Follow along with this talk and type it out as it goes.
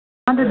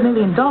$100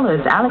 million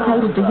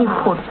allocated to his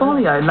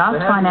portfolio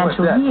last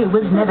financial year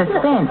was never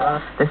spent.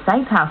 The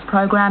Safe House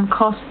program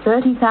cost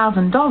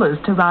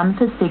 $30,000 to run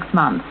for 6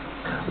 months.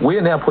 We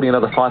are now putting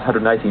another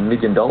 $580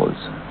 million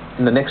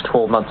in the next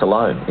 12 months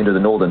alone into the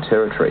Northern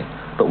Territory,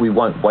 but we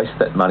won't waste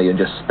that money and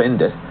just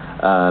spend it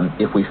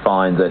if we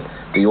find that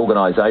the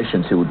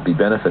organisations who would be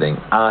benefiting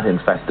aren't in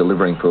fact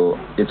delivering for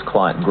its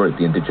client group,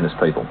 the Indigenous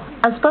people.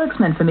 A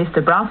spokesman for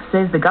Mr Bruff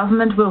says the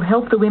government will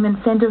help the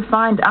Women's Centre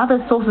find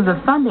other sources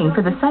of funding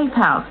for the Safe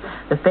House.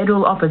 The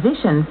federal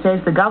opposition says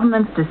the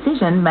government's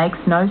decision makes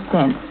no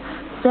sense.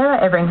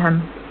 Sarah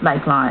Everingham,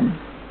 Lakeline.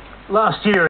 Last year